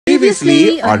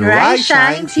Previously on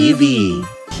Shine TV.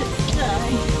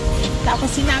 Tapos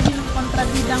sinabi ng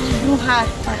kontrabidang buhat.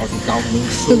 Tapos ikaw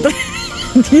minso.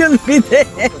 Hindi yun bidet.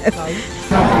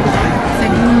 Sa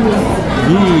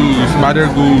goose. Mother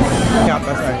goose.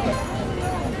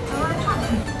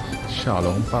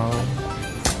 Shalong pao.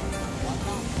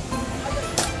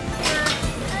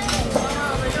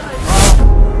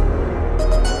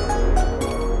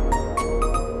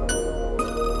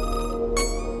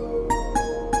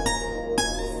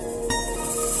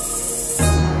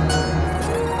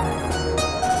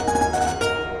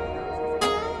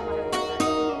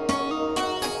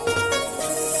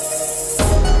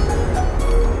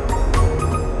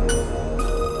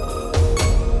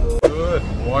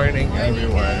 Morning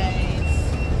everyone.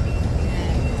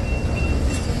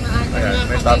 Ayan,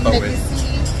 may tatawid.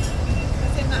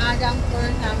 Kasi maaga ang tour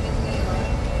namin ngayon.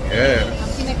 Yes.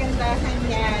 Ang pinagandahan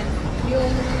yan,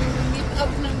 yung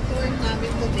meet-up ng tour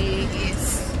namin today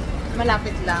is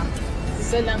malapit lang.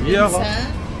 Isa lang din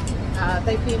sa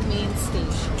Taipei main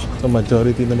station. So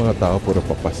majority ng mga tao puro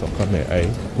papasok kami ay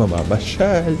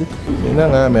mamamasyal. Yun na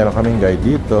nga, meron kaming guide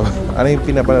dito. Ano yung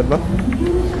pinapanood mo?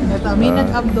 Ito, may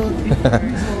nag-upload.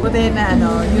 Buti na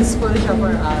useful siya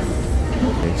for us.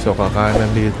 Okay, so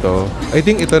kakanan dito. I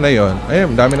think ito na yon.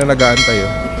 Ayun, dami na nag-aantay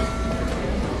yun.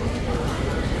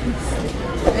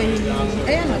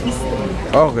 Ayan o, history.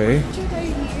 Okay.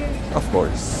 Of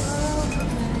course.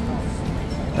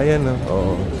 Ayan o.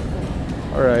 Oh.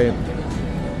 Alright.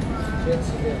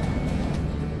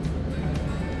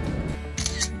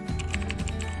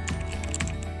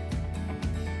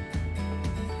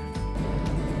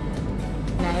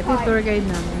 Ito yung tour guide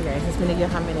namin guys. Mas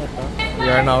binigyan kami nito. We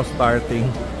are now starting.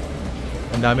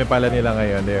 Ang dami pala nila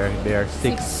ngayon. There are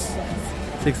six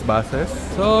buses.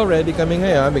 So ready kami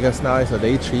ngayon because now is a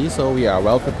day 3. So we are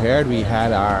well prepared. We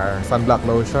had our sunblock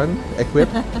lotion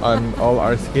equipped on all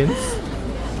our skins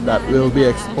that will be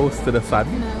exposed to the sun.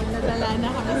 Nadala na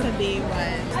kami sa day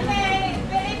 1. Okay,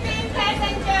 Philippine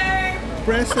passenger!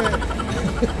 Present!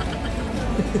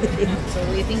 So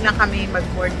waiting lang kami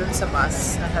mag-board dun sa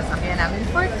bus na sasakyan namin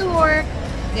for tour.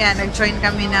 Yan, nag-join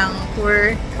kami ng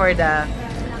tour for the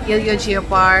Yehliu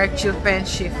Geopark, Jiufen,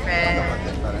 Shifen,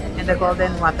 and the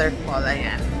Golden Waterfall.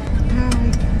 Ayan.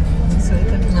 So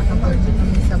ito, nakaboard din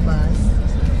kami sa bus.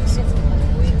 So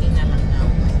waiting na lang na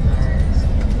mag-start.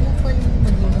 Yung po yung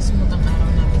mag-lumusmut ang araw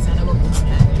namin. Sana wag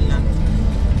umulan lang.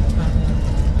 Para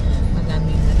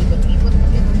madaming nalibot-libot.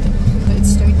 So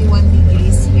it's 31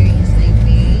 degrees here in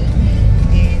Taipei.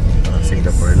 And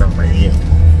Singapore lang may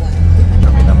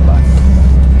kami ng bus.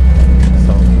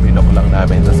 So binok lang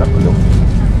namin sa kulong.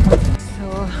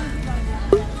 So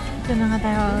ito na nga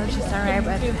tayo. Just arrived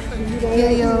at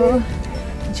Yehliu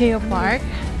Geopark.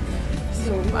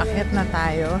 So bakit na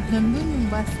tayo? Nandun yung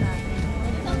bus natin.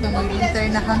 Mag-winter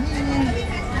na kami.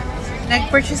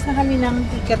 Nag-purchase na kami ng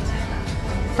ticket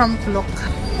from Klook.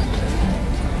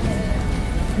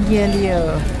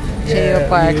 Yehliu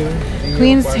Geopark.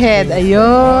 Queen's Head.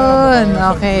 Ayun.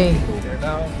 Okay. We're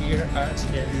now here at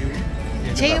Yehliu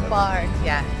Geopark.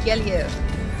 Yeah. Yehliu.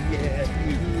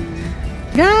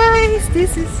 Guys,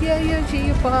 this is Yehliu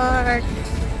Geopark.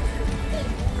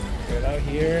 We're now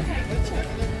here.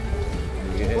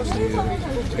 Yehliu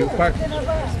Geopark.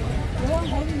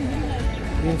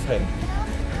 Queen's Head.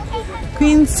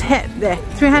 Queen's Head.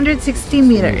 360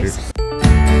 meters.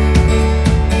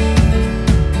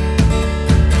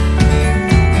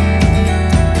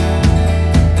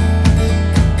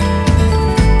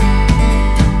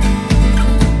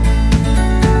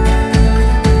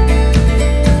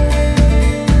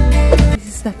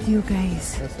 That you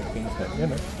guys.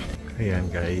 Ayan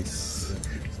guys,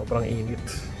 sobrang init.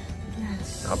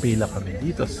 Yes. Nakapila kami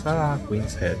dito sa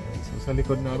Queen's Head. So sa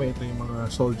likod namin ito yung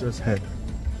mga Soldier's Head.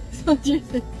 Soldier's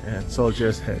Head. Ayan,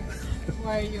 Soldier's Head.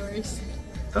 Warriors.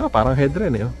 Ito, parang head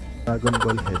rin eh. Dragon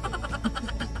Ball Head.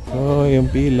 Oh, yung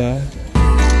pila.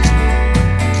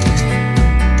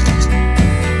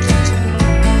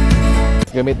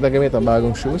 Gamit na gamit ang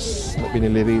bagong shoes na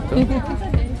pinili rito.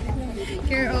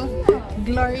 Care of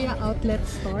Gloria Outlet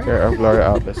Store. Care of Gloria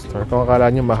Outlet Store. Kung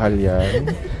akala nyo mahal yan,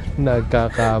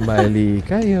 nagkakamali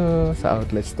kayo. Sa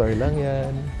outlet store lang yan.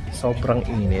 Sobrang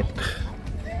init.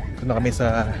 Ito na kami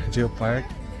sa Geopark.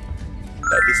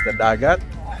 That is the dagat.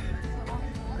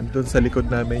 Andun sa likod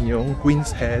namin yung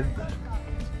Queen's Head.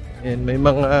 And may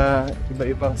mga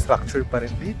iba-ibang structure pa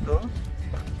rin dito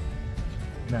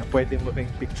na pwede mo ring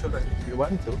picture if you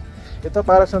want to. Ito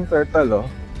para siyang turtle, oh.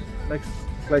 Like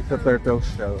the turtle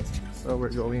shell. So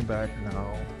we're going back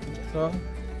now. So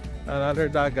another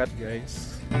dagat,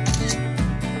 guys.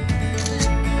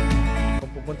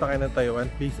 Kung pupunta kayo ng Taiwan,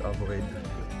 please avoid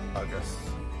August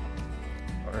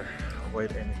or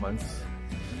avoid any months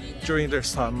during their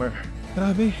summer.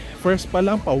 Grabe, first pa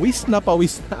lang, pawis na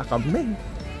kami.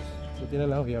 Buti na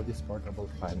lang we have this portable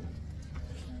fan.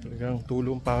 Talagang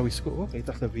tulong pawis ko,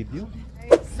 kita sa video.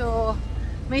 So,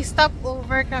 may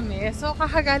stopover kami. So,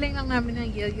 kakagaling lang namin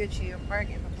ng Yehliu Geopark.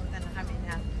 Papunta na kami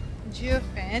na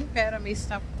Jiufen. Pero may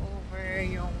stopover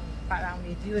yung parang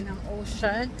may view ng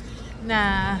ocean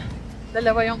na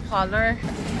dalawa yung color.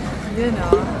 You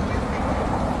know.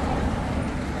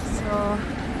 So,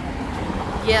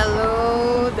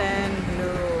 yellow, then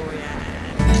blue. Yan.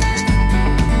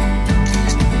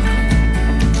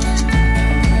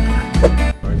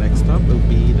 Our next stop will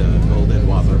be the Golden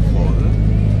Waterfall.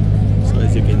 So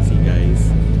as you can see,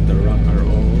 guys, the rock are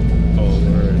all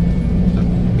over a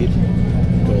bit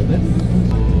golden.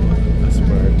 So as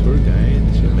per our tour guide,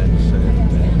 she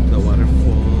mentioned that the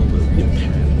waterfall will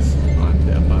depend on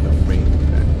the amount of rain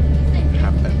that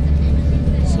happened.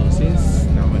 So since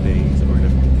nowadays or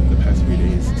the past few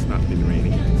days it's not been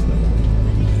raining, so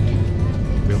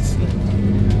we'll see.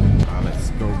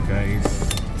 Let's go, guys.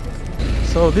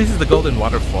 So this is the Golden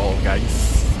Waterfall,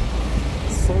 guys.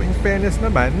 So in fairness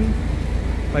naman,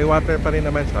 may water pa rin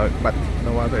naman siya, but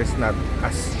the water is not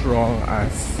as strong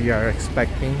as we are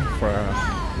expecting for a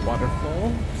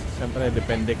waterfall. Siyempre,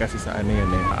 depende kasi sa ano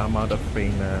yun eh, amount of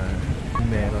rain na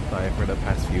meron tayo for the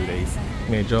past few days.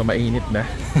 Medyo mainit na.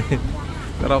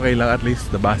 Pero okay lang, at least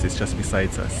the bus is just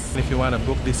besides us. If you want to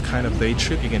book this kind of day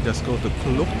trip, you can just go to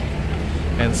Klook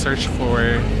and search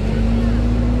for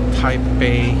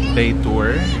Taipei day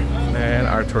tour. And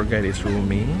our tour guide is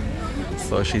rooming.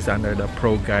 So she's under the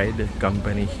Pro Guide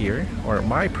company here, or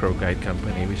my Pro Guide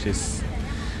company, which is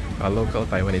a local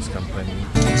Taiwanese company.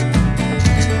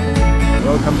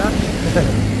 Welcome back!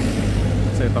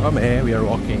 So ito kami, we are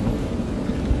walking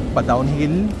pa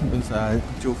downhill dun sa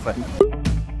Jiufen.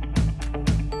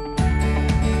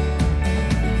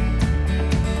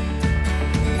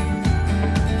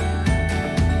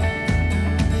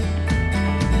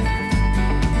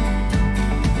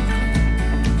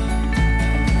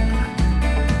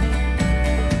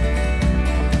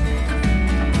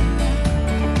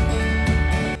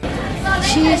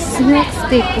 Cheese milk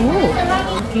steak. Oh,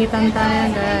 kitan tayo,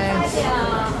 guys.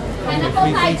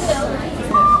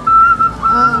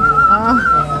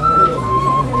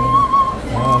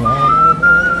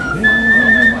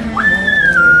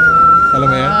 Alam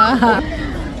mo yan?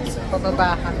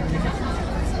 Pababa kami.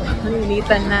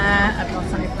 Nililitan na at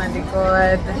masakit na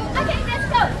likod.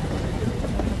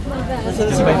 This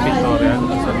is by Meteor.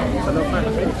 Sa loob na.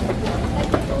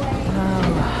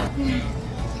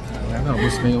 Ano,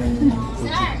 bus na yung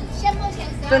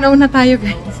Tunaw na tayo,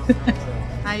 guys.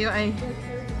 Tayo ay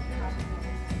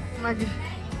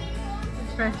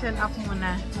mag-freshen up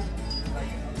muna.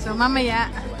 So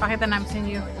mamaya, pakita namin sa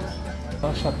inyo.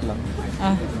 shot lang.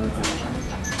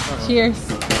 Cheers!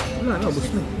 Wala, bus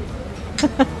na.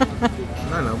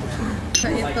 Wala, bus na. So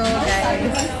ito,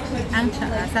 guys, ang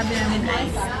tsaka, sabi namin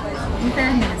ice. In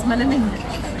fairness, malamig na.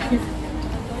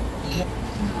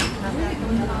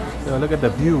 So look at the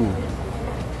view.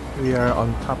 We are on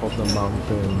top of the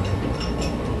mountain.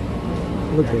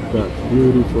 Look at that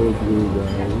beautiful view,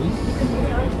 guys.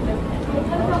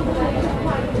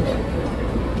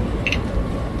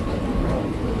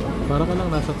 Para ka lang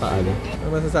nasa taal. Ano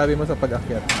masasabi mo sa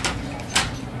pag-akyat?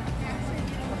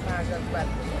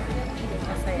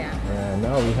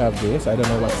 Now we have this. I don't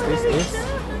know what this is.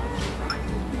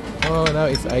 Oh, now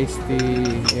it's iced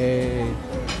tea. Yay.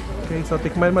 Okay, so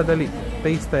tikman madali.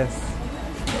 Taste test.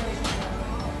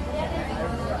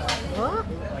 Oh?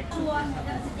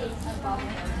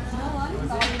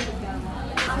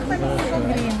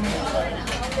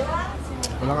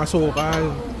 Walang asukal.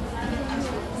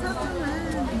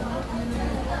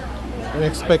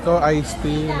 In-expect ko iced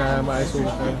tea na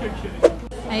maasukal.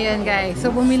 Ayun, guys. So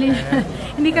bumili na.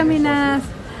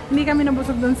 hindi kami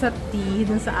nabusog dun sa tea,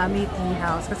 dun sa aming tea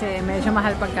house kasi medyo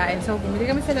mahal pagkain. So bumili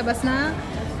kami sa labas na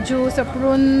juice, a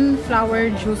prune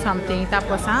flower juice something.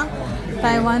 Tapos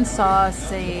Taiwan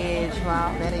sausage.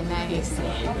 Wow, very nice.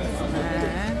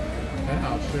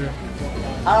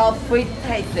 Free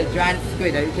taste the giant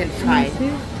squid. You can try.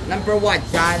 Number 1,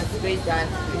 giant squid, giant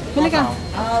squid. Pili ka.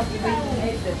 Free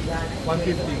taste the giant.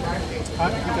 150.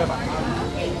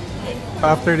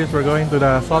 After this, we're going to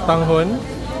the sotanghon.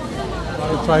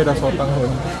 To try the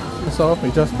sotanghon. So we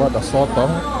just bought a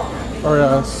sotong or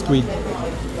a squid.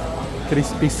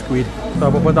 Crispy squid. So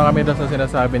pupunta kami doon sa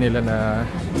sinasabi nila na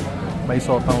may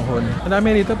sotanghon. Ang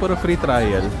dami nito, puro free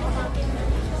trial.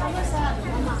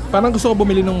 Parang gusto ko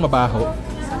bumili ng mabaho.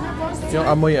 Yung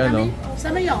amoy ano.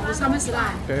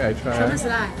 Okay, I try.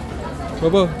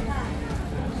 Bobo.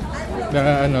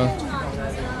 Na ano,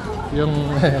 yung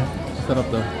sarap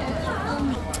daw.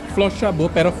 Flo shabu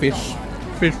pero fish.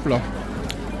 Fish flo.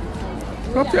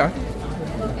 Sarap siya.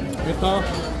 Ito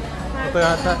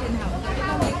yata.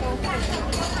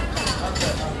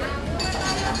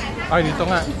 Ay, dito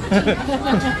nga.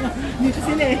 Dito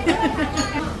sila eh.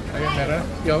 Ayun, meron.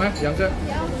 Yo ma, yang ke.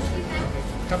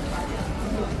 Come.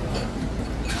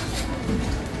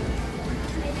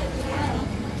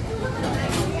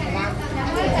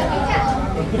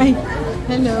 Ay,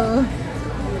 hello.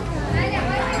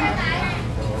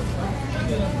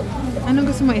 Anong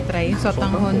gusto mo i-try?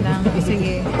 Sotanghon lang.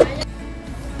 Sige.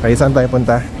 Kaya saan tayo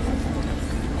punta?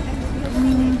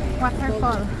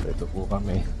 Waterfall. Ito po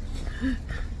kami.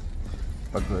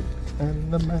 Pagod.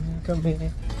 Naman kami.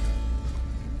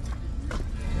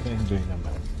 Enjoy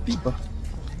naman. Diba?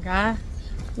 Ka?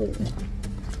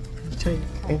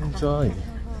 Enjoy.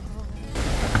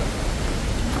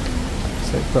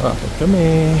 So ito ako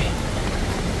kami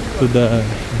to the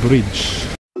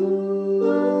bridge.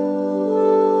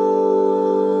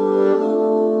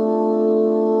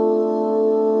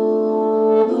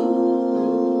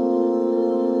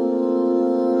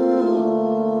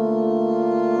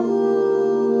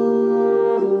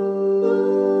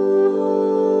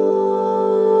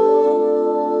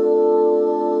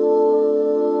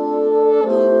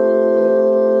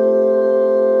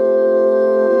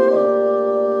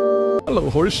 Hello,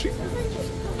 horsey.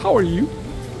 How are you?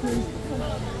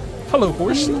 Hello,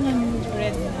 horsey.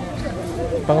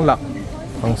 Pang luck.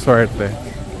 Pang swerte.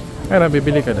 Ay,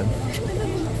 nabibili ka din.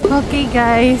 Okay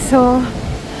guys, so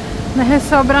dahil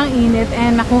sobrang init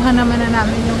and nakuha naman na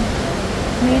namin yung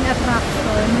main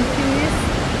attraction which is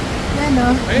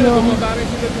ano, yung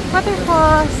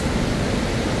Waterfalls.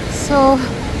 So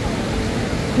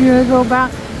we will go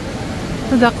back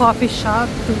to the coffee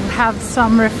shop to have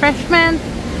some refreshment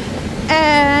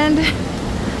and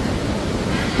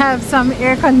have some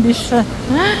air condition.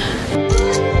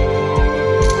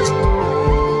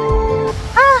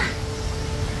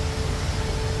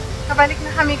 Nabalik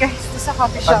na kami guys sa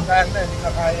coffee shop. Hindi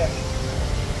na kaya.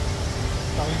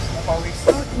 Pawis na pawis.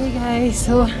 Okay guys,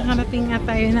 so nakarating nga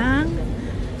tayo ng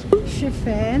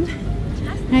Shifen.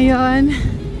 Ngayon,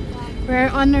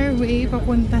 we're on our way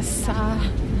papunta sa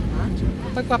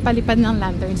pagpapalipad ng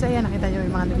lanterns. Ayan, nakita nyo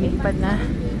yung mga lumilipad na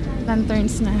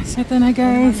lanterns na. So ito na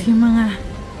guys, yung mga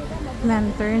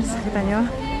lanterns. Nakita nyo?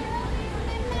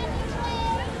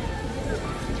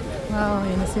 Wow,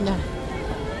 yun na sila.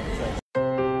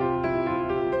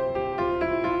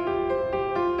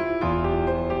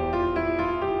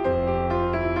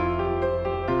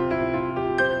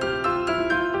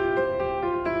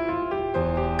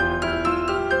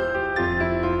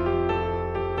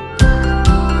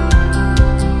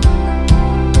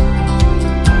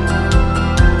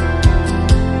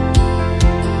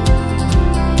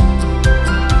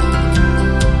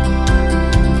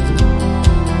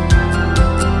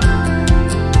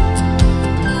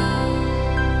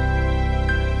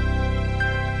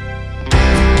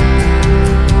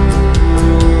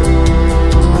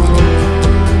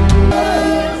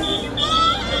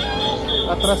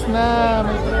 Atras na,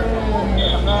 may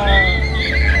tren.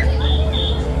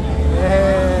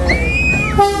 Yay!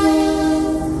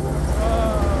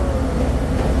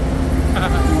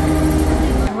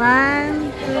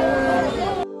 One,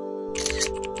 two.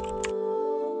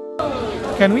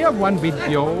 Can we have one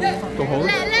video to hold?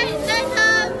 Let's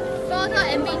have photo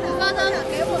and video photo.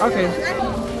 Okay.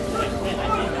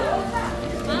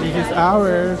 This is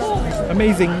ours.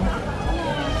 Amazing.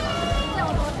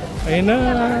 Ayun na.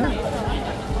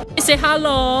 Say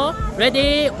hello.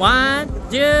 Ready? 1,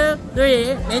 2,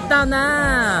 3. Meteor na.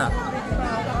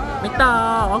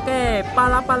 Meteor. Okay.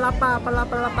 Palapa.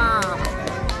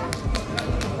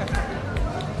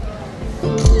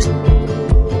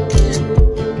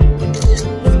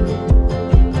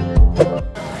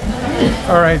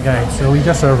 Alright guys, so we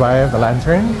just survived the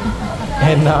lantern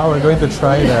and now we're going to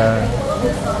try the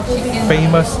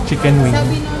famous chicken wing.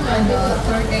 Sabi nung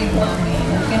tour guide namin,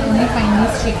 you can only find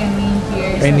this chicken wing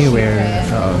here Anywhere.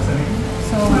 sa Shifen.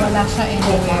 So wala siya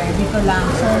anywhere. Dito lang.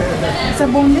 So it's a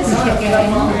boneless chicken.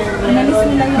 Analis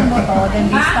nila yung moto, then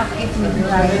they stuck it with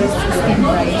rice, steamed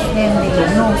rice, then they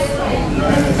nose.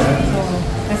 So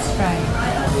let's try.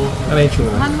 Ano yung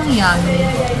tsura? Anong yummy?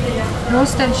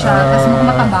 Roasted siya, kasi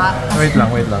mataba. Wait lang.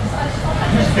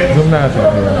 Zoom natin.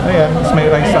 Ayan, mas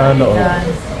may rice sa loob.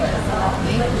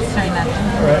 Okay, let's try natin.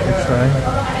 Alright, let's try.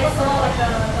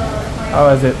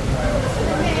 How was it?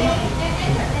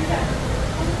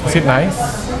 Is it nice?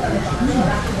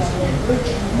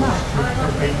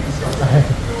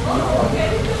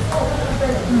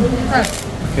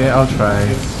 Okay, I'll try.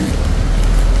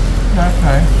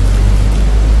 Okay.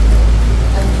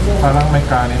 Parang may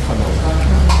kanin sa loob.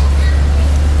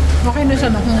 Okay na siya,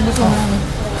 no? Kung gusto mong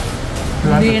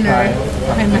dinner,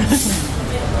 okay na.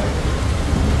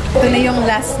 Ito na yung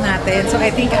last natin. So,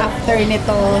 I think after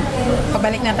nito,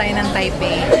 pabalik na tayo ng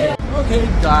Taipei. Okay,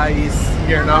 guys.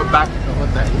 We're now back to the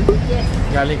hotel.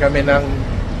 Galing kami ng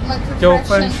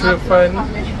Jiufen, Shifen,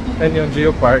 and yung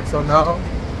Geopark. So now,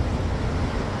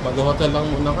 mag-hotel lang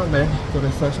muna kami to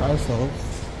refresh ourselves.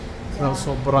 So,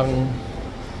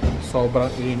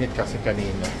 sobrang init kasi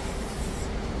kanina.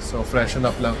 So freshen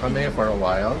up lang kami for a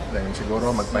while. Then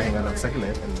siguro magpahinga ng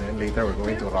saglit. And then later we're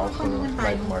going to Raohe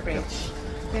night market.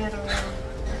 Pero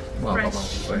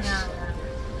fresh.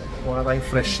 Mukha tayong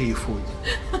fresh seafood.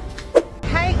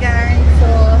 Hi guys! So,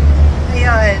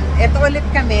 ayun. Ito ulit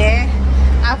kami.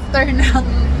 After ng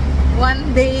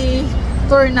one-day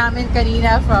tour namin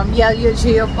kanina from Yehliu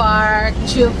Geopark,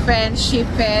 Jiufen,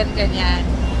 Shifen, ganyan.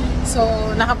 So,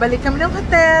 nakabalik kami ng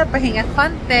hotel, pahinga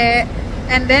konti.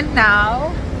 And then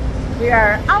now, we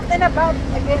are out and about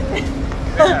again.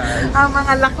 Yes. Ang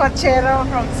mga lakotsero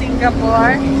from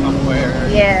Singapore. Somewhere.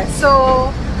 Yeah. So,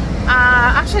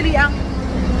 actually, ang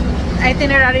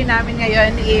itinerary namin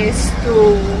ngayon is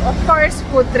to, of course,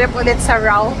 food trip ulit sa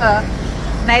Raohe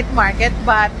night market.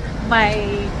 But my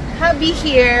hubby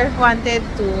here wanted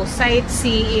to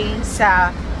sightseeing sa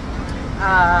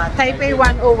Taipei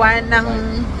 101 ng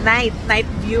night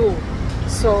view.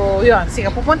 So, yun. Sige,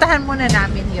 pupuntahan muna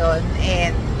namin yun.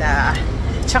 And,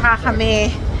 tsaka kami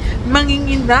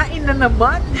mangingindain na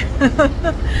naman.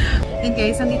 And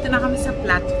guys, nandito na kami sa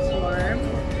platform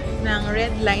ng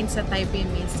Red Line sa Taipei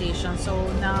Main Station. So,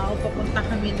 now, papunta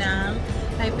kami ng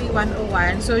Taipei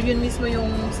 101. So, yun mismo yung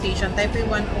station. Taipei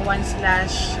 101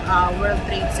 / World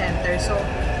Trade Center. So,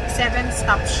 7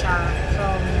 stops siya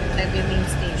from Taipei Main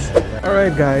Station.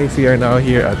 Alright guys, we are now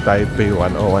here at Taipei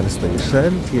 101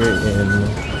 station. Here in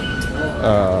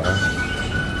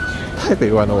Taipei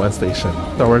 101 station.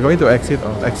 So we're going to exit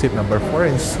on exit number 4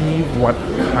 and see what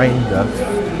kind of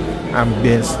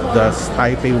ambience does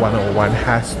Taipei 101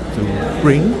 has to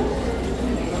bring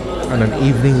on an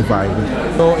evening vibe.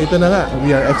 So ito na nga,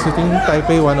 we are exiting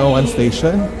Taipei 101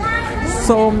 station.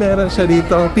 So meron siya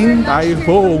dito Tin Tai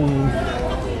Fung.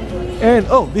 And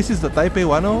oh, this is the Taipei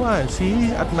 101.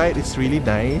 See, at night it's really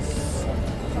nice.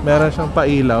 Meron siyang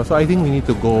pailaw. So I think we need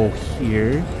to go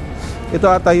here. Ito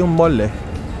ata yung mall eh.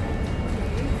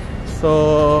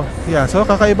 So, yeah. So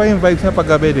kakaiba yung vibes niya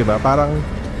paggabi, di ba? Parang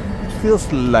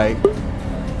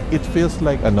it feels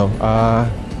like ano,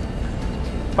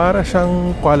 para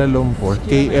siyang Kuala Lumpur,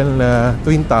 KL na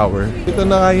Twin Tower. Ito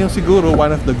na nga yung siguro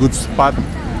one of the good spot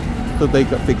to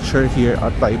take a picture here at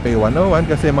Taipei 101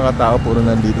 kasi mga tao puro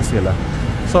nandito sila.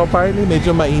 So apparently medyo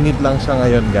mainit lang siya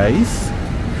ngayon guys.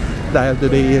 Dahil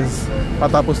today is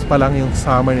patapos pa lang yung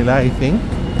summer nila, I think.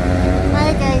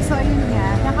 Hi guys, so ayun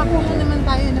nga. Nakakuha naman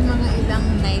tayo ng mga ilang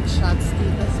night shots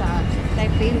dito sa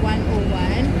Taipei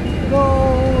 101. Go,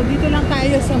 dito lang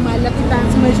tayo sa malapitan.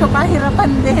 So medyo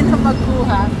kahirapan din na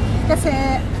magkuha.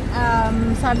 Kasi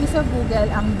sabi sa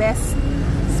Google, ang best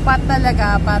spot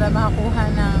talaga para makakuha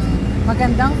ng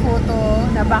magandang photo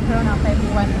na background ng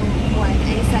Taipei 101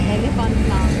 ay sa Elephant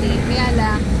Mountain. Kaya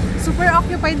lang, super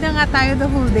occupied na nga tayo the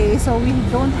whole day, so we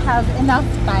don't have enough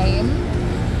time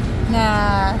na,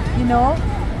 you know,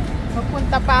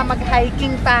 magpunta pa,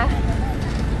 mag-hiking pa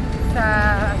sa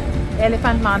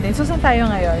Elephant Mountain. So, saan tayo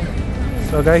ngayon?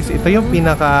 So guys, ito yung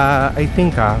pinaka, I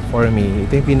think for me,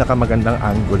 ito yung pinaka magandang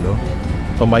angulo.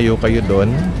 Tumayo kayo doon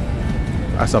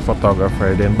as a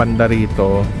photographer. Then banda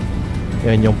rito,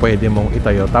 yan yung pwede mong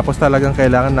itayo. Tapos talagang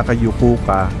kailangan nakayuko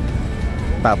ka.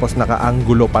 Tapos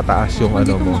naka-angulo pataas yung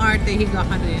ano mo. Kung arte, higa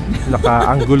ka rin.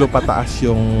 Naka-angulo pataas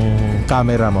yung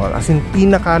camera mo. As in,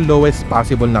 pinaka-lowest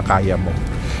possible na kaya mo.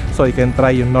 So, you can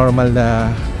try yung normal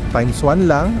na ×1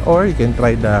 lang or you can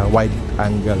try the wide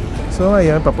angle. So,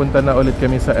 ayan, papunta na ulit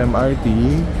kami sa MRT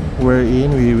wherein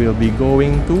we will be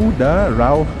going to the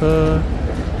Raohe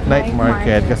night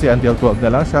market. Kasi until 12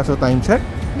 na lang siya. So, time check.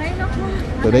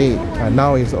 Today,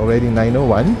 now is already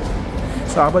 9:01.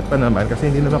 So, abot pa naman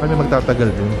kasi hindi naman kami magtatagal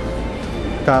dun.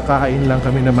 Kakain lang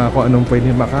kami na mga kung anong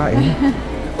pwede makain.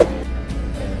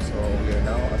 So, we're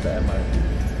now at the MRT.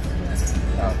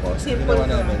 Tapos, ginawa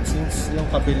namin, since yung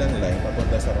kabilang line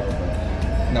papunta sa Raohe,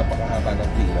 napakahaba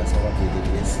ng pila. So, what we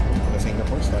did is the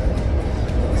Singapore style.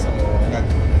 So,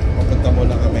 papunta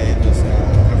muna kami doon sa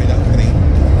kabilang train,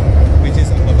 which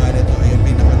is ang baba nito ay yung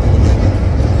pinakatuloy niya.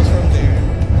 Tapos from there,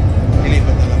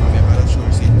 ilipat na lang kami para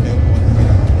sure seat. Pero pumunta ka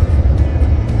lang.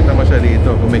 Kita mo siya dito,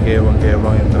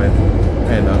 kumikewang-kewang yung trend.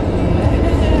 Ayun o,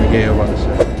 kumikewang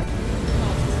siya.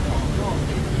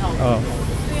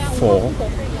 Four.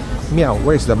 Meow.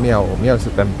 Where's the meow? Meow is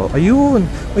the temple. Ayun!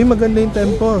 Uy, maganda yung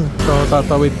temple. So,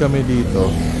 tatawid kami dito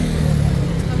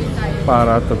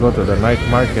para to go to the night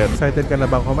market. Excited ka na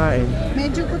bang kumain?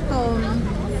 Medyo gutom.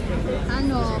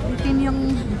 Ano, bitin yung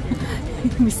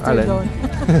Mr. Alin? Don.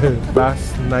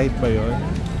 Last night ba yun?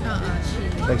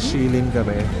 Nag-Shilin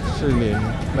kami. Shilin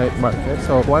night market.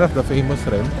 So, one of the famous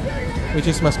rin, which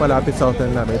is mas malapit sa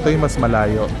hotel namin. Ito yung mas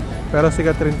malayo. Pero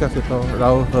sikat rin kasi ito,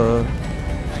 Raohe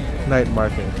night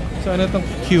market. So, ano itong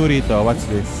queue rito? What's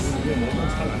this?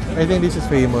 I think this is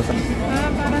famous.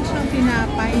 Parang siyang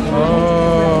pinapay.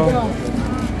 Oh.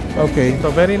 Okay. So,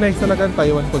 very nice talaga ang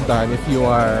Taiwan puntahan if you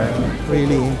are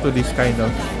really into this kind of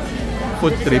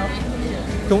food trip.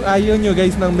 Kung ayaw nyo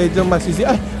guys ng medyo masisi...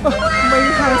 Ay! Oh, may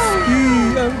husky!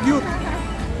 Ang cute!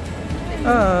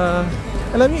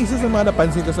 Alam niyo, isa sa mga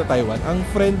napansin ko sa Taiwan, ang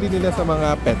friendly nila sa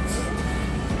mga pets.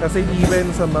 Kasi even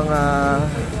sa mga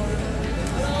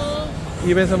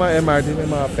MRT may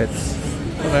mga pets.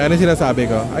 Okay, ano sinasabi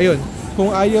ko? Ayun,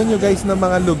 kung ayaw nyo guys ng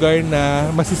mga lugar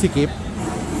na masisikip,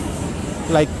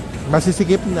 like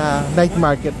masisikip na night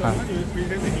market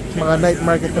mga night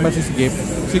market na masisikip,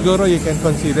 siguro you can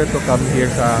consider to come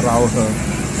here sa Raohe.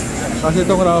 Kasi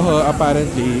itong Raohe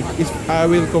apparently, I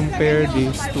will compare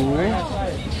this to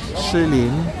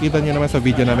Shilin. Kita nyo naman sa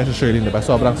video namin sa Shilin, diba?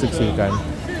 Sobrang siksikan.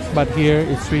 But here,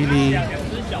 it's really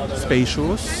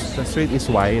spacious. The street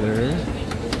is wider.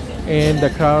 And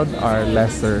the crowd are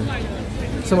lesser.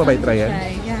 Gusto mo ba i-try yan?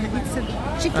 Yeah, it's a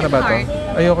chicken Ano ba to?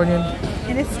 heart Ayoko niyan.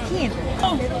 and a skin.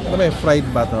 Ano ba yung fried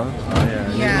ba to? Ayan,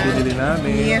 Yeah. yung binili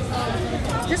namin. Yes.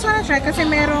 Just wanna try kasi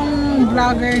merong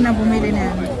vlogger na bumili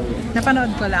na yan.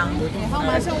 Napanood ko lang.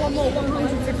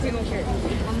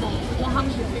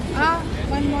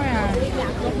 One more.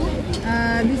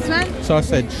 This one?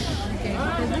 Sausage.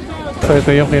 So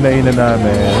ito yung kinainan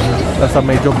namin. Nasa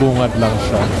medyo bungad lang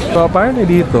siya. So apparently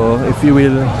dito, if you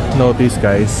will notice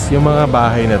guys, yung mga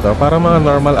bahay nito, parang mga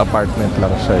normal apartment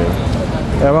lang siya eh.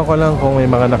 Ewan ko lang kung may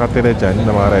mga nakatira dyan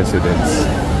na mga residents.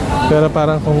 Pero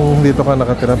parang kung dito ka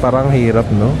nakatira, parang hirap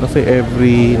no? Kasi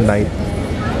every night,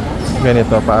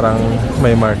 ganito, parang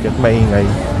may market, maingay.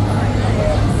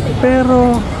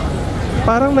 Pero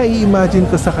parang nai-imagine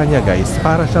ko sa kanya guys,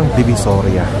 para siyang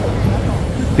Divisoria.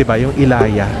 Diba? Yung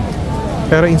Ilaya.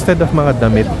 Pero instead of mga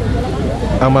damit,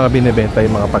 ang mga binibenta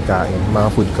yung mga pagkain, mga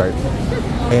food cart.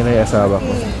 Ayun na yung asawa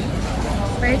ko.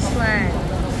 First one.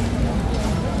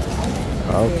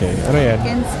 Okay. Ano yan?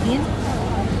 Chicken skin.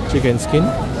 Chicken skin?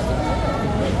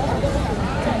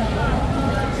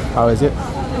 How is it?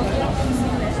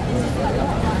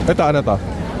 Ito, ano to?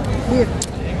 Beef.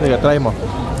 Sige, try mo.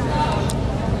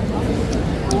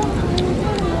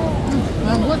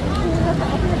 Good.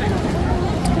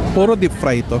 Puro deep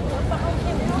fry ito.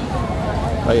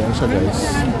 Ayan siya guys.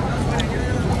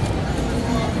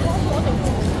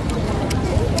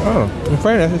 Oh, in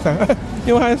fairness, isa.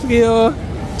 Yung husky, oh.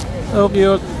 So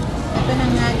cute. Ito na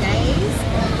nga guys.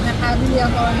 Nakabili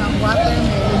ako ng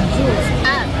watermelon juice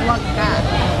at vodka.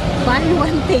 Buy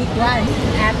one, take one.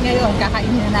 At ngayon,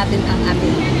 kakainin na natin ang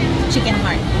ating chicken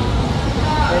heart.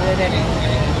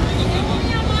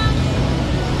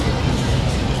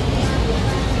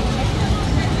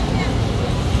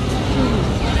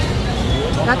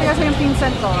 Dati kasi yung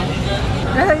pinsan ko,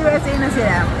 nasa USA na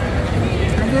sila.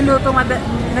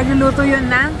 Nagluluto yun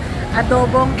ng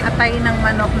adobong atay ng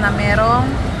manok na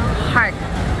merong heart.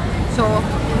 So,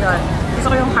 yun. Gusto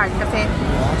ko yung heart kasi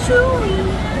chewy.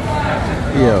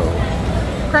 Yo.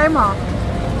 Try mo.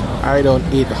 I don't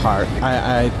eat heart.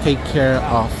 I take care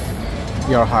of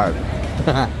your heart.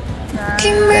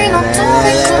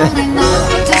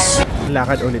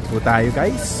 Lakad ulit po tayo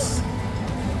guys.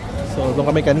 So,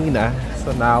 doon kami kanina. So,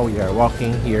 now we are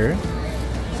walking here.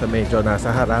 So, medyo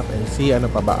nasa harap and see ano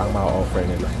pa ba ang ma-offer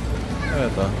nila. Ano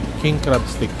ito? King crab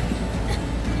stick.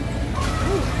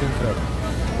 King crab.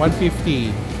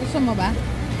 150. Gusto mo ba?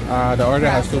 The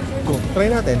order has to try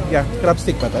natin. Yeah, crab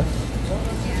stick ba ito?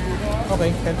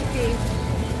 Okay, can.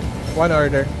 One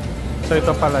order. So,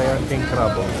 ito pala yung king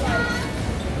crab.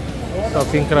 So,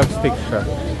 king crab stick siya.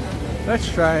 Let's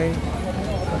try.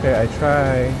 Okay, I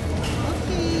try.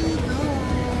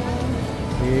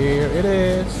 Here it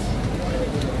is.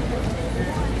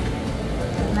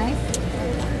 Nice?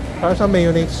 Para sa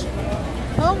mayonnaise.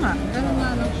 Oo nga. Ganun nga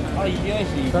lang siya.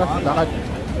 Lakad.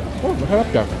 Oh, masarap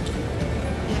ka.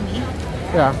 Yummy.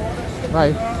 Yeah.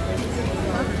 Nice.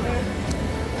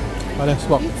 Let's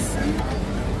walk.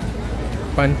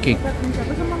 Pancake.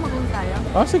 Gusto mo mag-uwi tayo?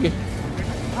 Oh, sige.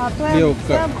 12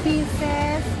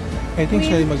 pieces. I think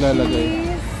siya yung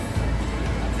maglalagay.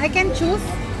 I can choose?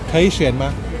 Haitian ma?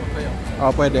 Oh,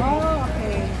 pwede. Oh,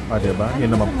 okay. Ah, diba?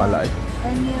 Yun naman pala eh.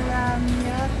 Vanilla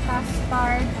milk,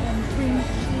 custard, and cream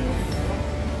cheese.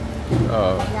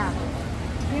 Oo. Yeah.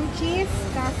 Cream cheese,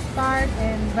 custard,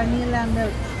 and vanilla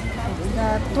milk.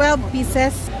 The 12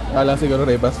 pieces. Kala siguro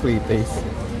Rebas free taste.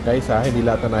 Guys ha, hindi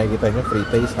lahat na nakikita nyo free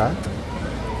taste ha.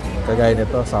 Kagaya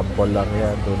nito, sample lang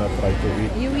yan. Do not try to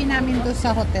eat. Iuwi namin to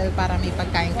sa hotel para may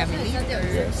pagkain kami later.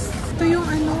 Yes. Ito yung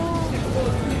ano.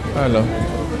 Ano?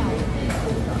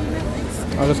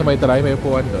 Ano sa may taray, may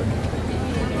upuan doon.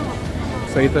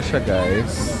 So ito siya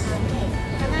guys.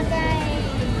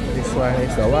 This one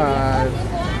is the one.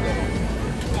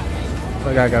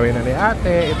 So gagawin na ni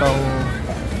ate itong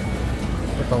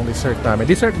dessert namin.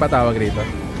 Dessert ba tawag rito?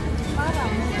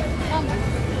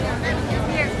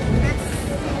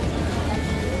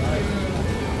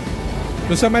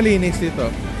 Doon sa malinis dito.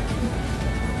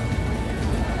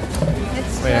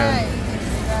 Let's Ayan. try.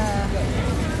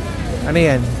 Ano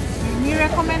yan?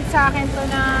 Ni-recommend sa akin to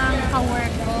ng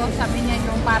ka-work ko. Sabi niya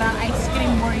yung parang ice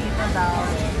cream burrito daw.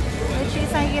 Which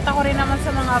is, nakikita ko rin naman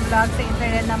sa mga vlog sa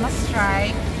internet na mas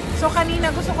try. So kanina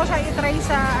gusto ko siya i-try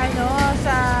sa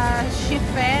sa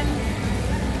Shifen.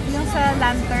 Yung sa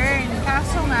Lantern.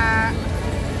 Kaso nga,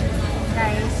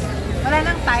 guys, wala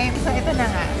nang time. So ito na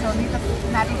nga. So dito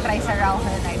natin try sa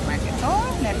Raohe night market. So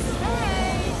let's try.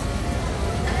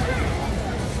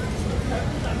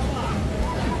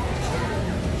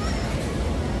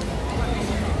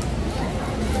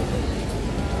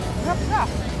 Sarap.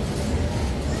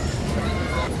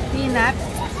 Peanut.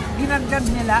 Ginagad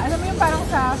nila. Alam mo yung parang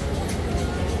sa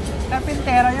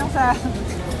Carpintero, yung sa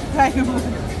Taiwan.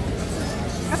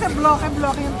 Kasi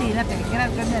bloke-bloke yung peanut eh.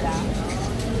 Ginagad nila.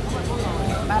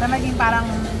 Para maging parang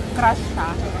crush siya.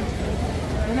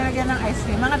 Nilagyan ng ice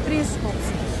cream. Mga 3 scoops.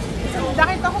 So,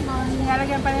 nakita ko ba,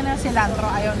 nilagyan pa rin ng cilantro.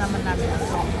 Ayaw naman namin.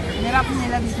 So, nirap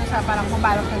nila dito sa parang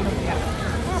kumalok ng lumpia.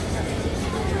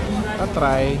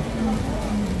 Try.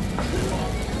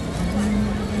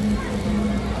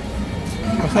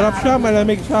 Masarap siya,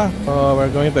 malamig siya.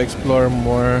 We're going to explore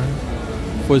more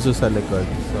foods sa likod.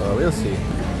 So, we'll see.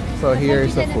 So,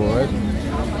 here's the food.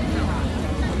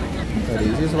 So,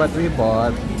 this is what we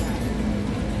bought.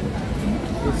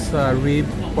 It's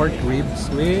pork ribs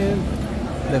with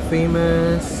the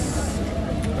famous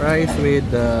rice with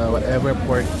whatever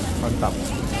pork on top.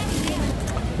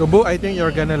 Lubu, I think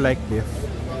you're gonna like this.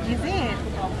 Is it?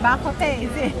 Bakote,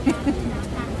 is it?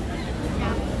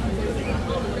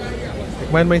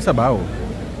 Tikman mo yung sabaw.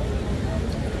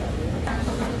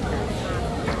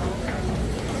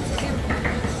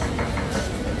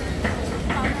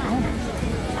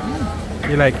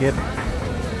 You like it?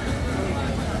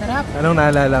 Sarap. Anong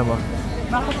naalala mo?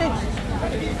 Bakote.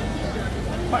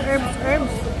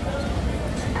 Herbs.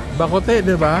 Bakote,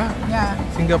 di ba? Yeah.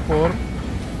 Singapore.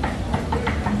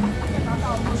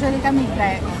 Usually kami,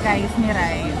 guys, ni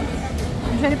Rai.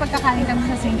 Usually pagkakain kami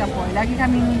sa Singapore, lagi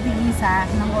kami nag-iisa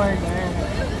ng order.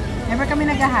 Never kami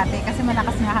naghahati kasi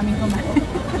malakas nga kami kumain.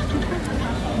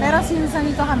 Pero since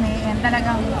nandito kami, and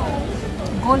talagang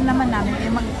goal naman namin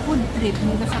ay mag-food trip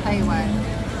dito sa Taiwan.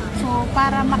 So,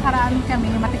 para makarami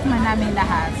kami, matikman namin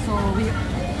lahat. So,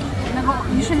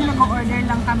 usually nag-order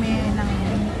lang kami ng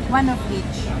one of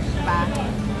each. Diba?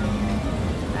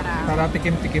 Para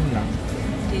tikim-tikim lang.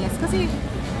 Yes, kasi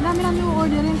dami namin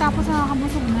orderin tapos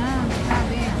nakakabusog na.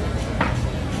 Grabe.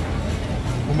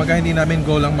 Kumaga hindi namin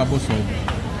goal lang mabusog.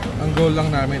 Ang goal lang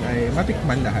namin ay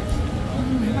matikman lahat.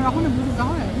 Pero ako nabusog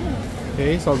ako eh.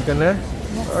 Okay, solved ka na?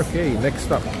 Okay, next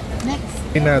stop. Next.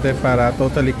 Clean natin para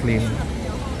totally clean.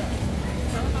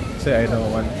 Kasi I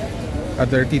don't want a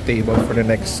dirty table for the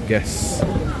next guest.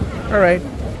 Alright.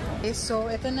 Okay, so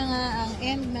ito na nga ang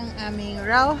end ng aming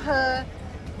Raohe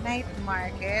night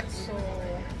market. So,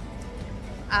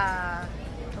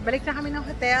 pabalik na kami ng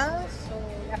hotel. So,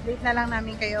 update na lang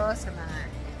namin kayo sa mga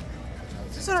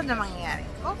susunod na mangyayari.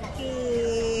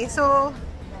 Okay. So,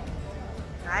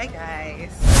 bye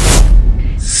guys.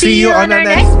 See you on our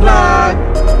next vlog!